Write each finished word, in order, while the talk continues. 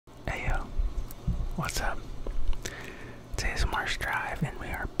What's up? Today's March Drive, and we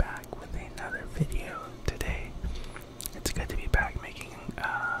are back with another video today. It's good to be back making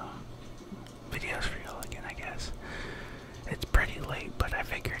videos for y'all again, I guess. It's pretty late, but I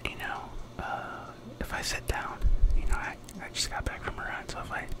figured, if I sit down, I just got back from a run, so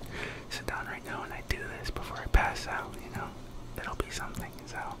if I sit down right now and I do this before I pass out, it'll be something.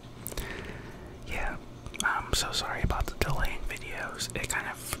 So, yeah, I'm so sorry about the delay in videos. It kind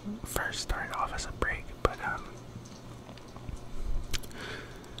of first started off as a break, but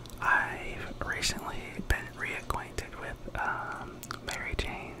I've recently been reacquainted with Mary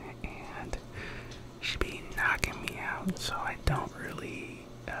Jane, and she be knocking me out, so I don't really,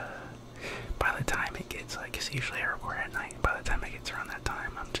 by the time it gets, it's usually I record at night, by the time it gets around that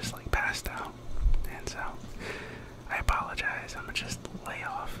time, I'm just passed out, and so, I apologize. I'm gonna just lay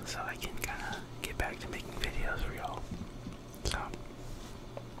off so I can kind of get back to making videos for y'all. So,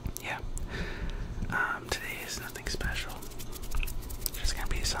 yeah. Today is nothing special. Just gonna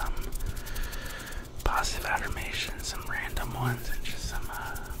be some positive affirmations, some random ones, and just some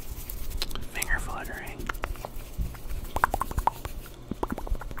finger fluttering.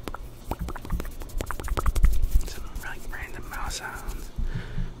 Some random mouse sounds.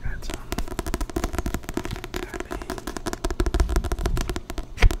 Got some tapping.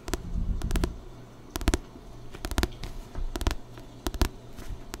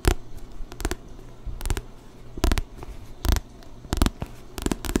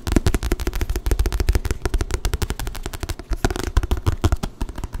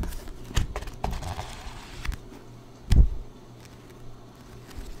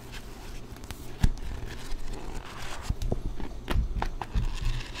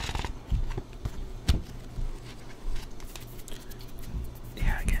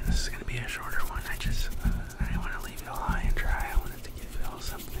 This is going to be a shorter one. I didn't want to leave it all high and dry. I wanted to give y'all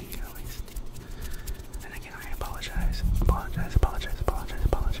something at least. And again, I apologize about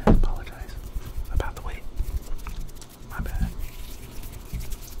the wait. My bad.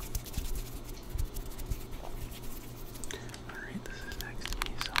 Alright, this is next to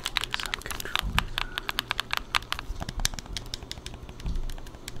me, so we'll do some controllers.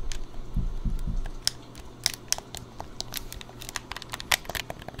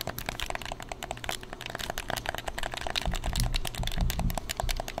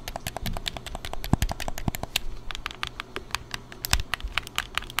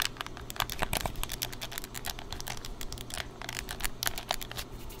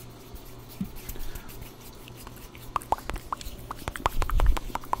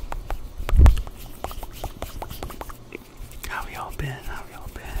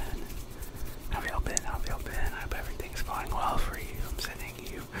 I hope everything's going well for you. I'm sending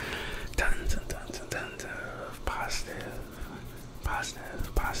you tons and tons and tons of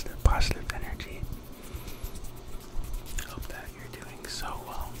positive energy. Hope that you're doing so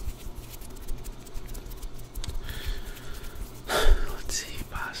well. Let's see,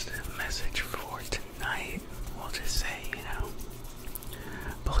 positive message for tonight. We'll just say,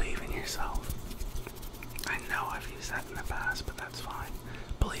 believe in yourself. I know I've used that in the past, but that's fine.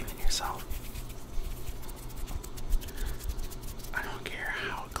 Believe in yourself. I don't care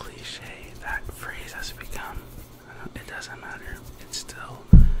how cliche that phrase has become. It doesn't matter. It's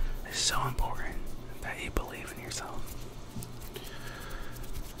so important that you believe in yourself.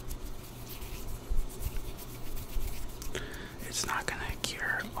 It's not going to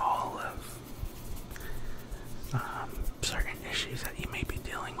cure all of certain issues that you may be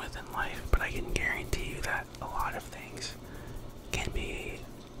dealing with in life, but I can guarantee you that a lot of things can be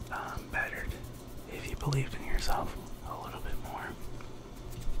bettered if you believed in yourself a little bit more.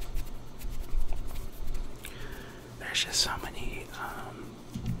 There's just so many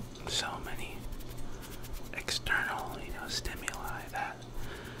external, stimuli that,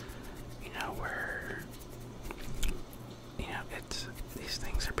 these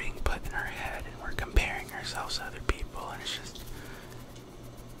things are being put in our head, and we're comparing ourselves to other people, and it's just,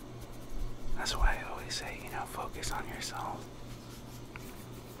 that's why I always say, focus on yourself.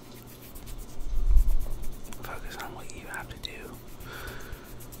 Focus on what you have to do.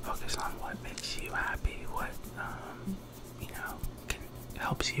 Focus on what makes you happy, what,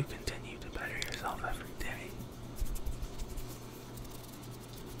 helps you continue to better yourself every day.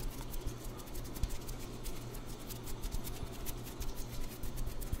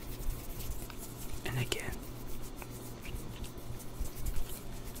 And again,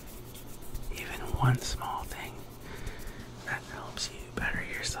 even one small thing that helps you better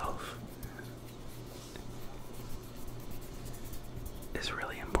yourself is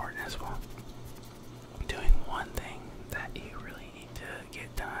really important as well. Doing one thing that you really need to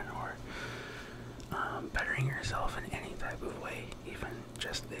get done, or yourself in any type of way, even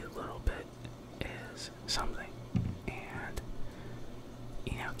just a little bit, is something. And,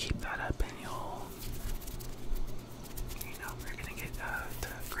 keep that up and you're gonna get to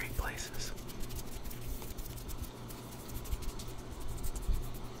great places.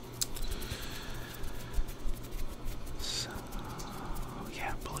 So,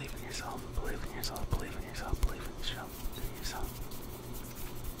 yeah, believe in yourself, believe in yourself, believe in yourself, believe in yourself.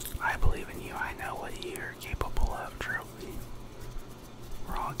 I believe in you. I know what you're capable of, truly.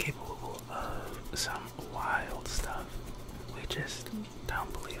 We're all capable of some wild stuff. We just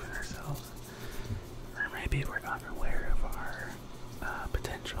don't believe in ourselves. Or maybe we're unaware of our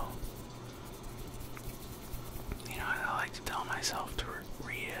potential. I like to tell myself to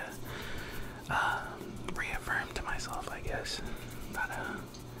reaffirm to myself, I guess, that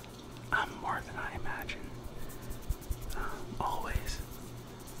I'm more than I imagine. Always.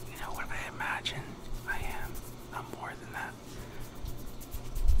 What I imagine I am, I'm more than that.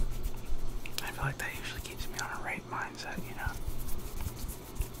 I feel like that usually keeps me on a right mindset,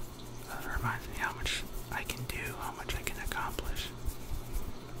 It reminds me how much I can do, how much I can accomplish.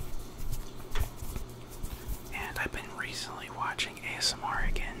 And I've been recently watching ASMR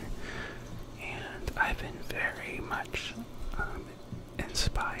again, and I've been very much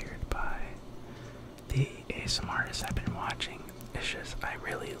inspired by the ASMR artists I've been watching. It's just, I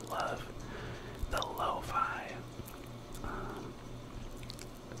really love the lo-fi,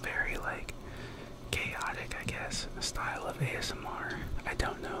 very chaotic, I guess, style of ASMR. I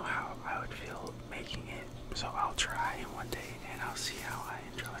don't know how I would feel making it, so I'll try one day and I'll see how I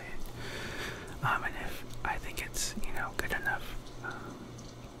enjoy it. And if I think it's, good enough,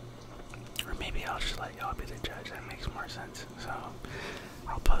 or maybe I'll just let y'all be the judge. That makes more sense. So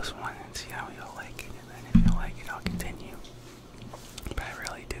I'll post one and see how y'all like it, and then if you like it, I'll continue. But I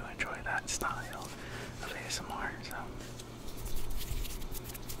really do enjoy that style of ASMR, so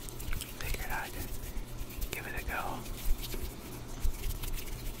figured I'd give it a go.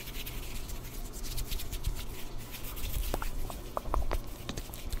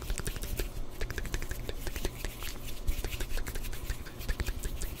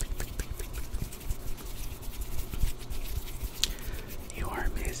 You are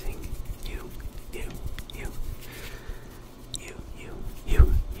amazing. You.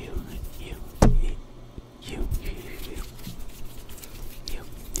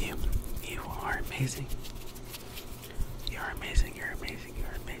 You are amazing. You're amazing, you're amazing,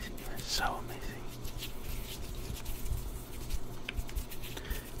 you're amazing, you're so amazing.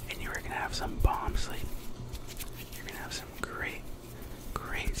 And you are gonna have some bomb sleep. You're gonna have some great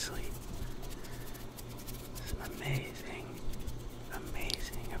sleep. Some amazing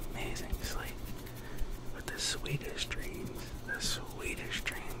sleep. With the sweetest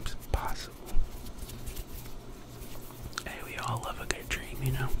dreams possible. Hey, we all love a good dream,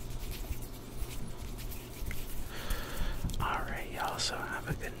 Alright, y'all, so have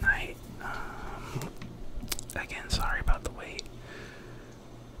a good night. Again, sorry about the wait.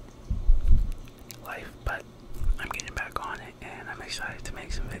 Life, but I'm getting back on it, and I'm excited to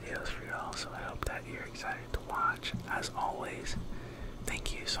make some videos for y'all, so I hope that you're excited to watch. As always,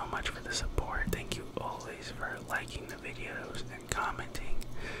 thank you so much for the support. Thank you always for liking the videos and commenting.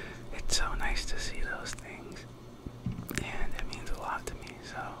 It's so nice to see those things.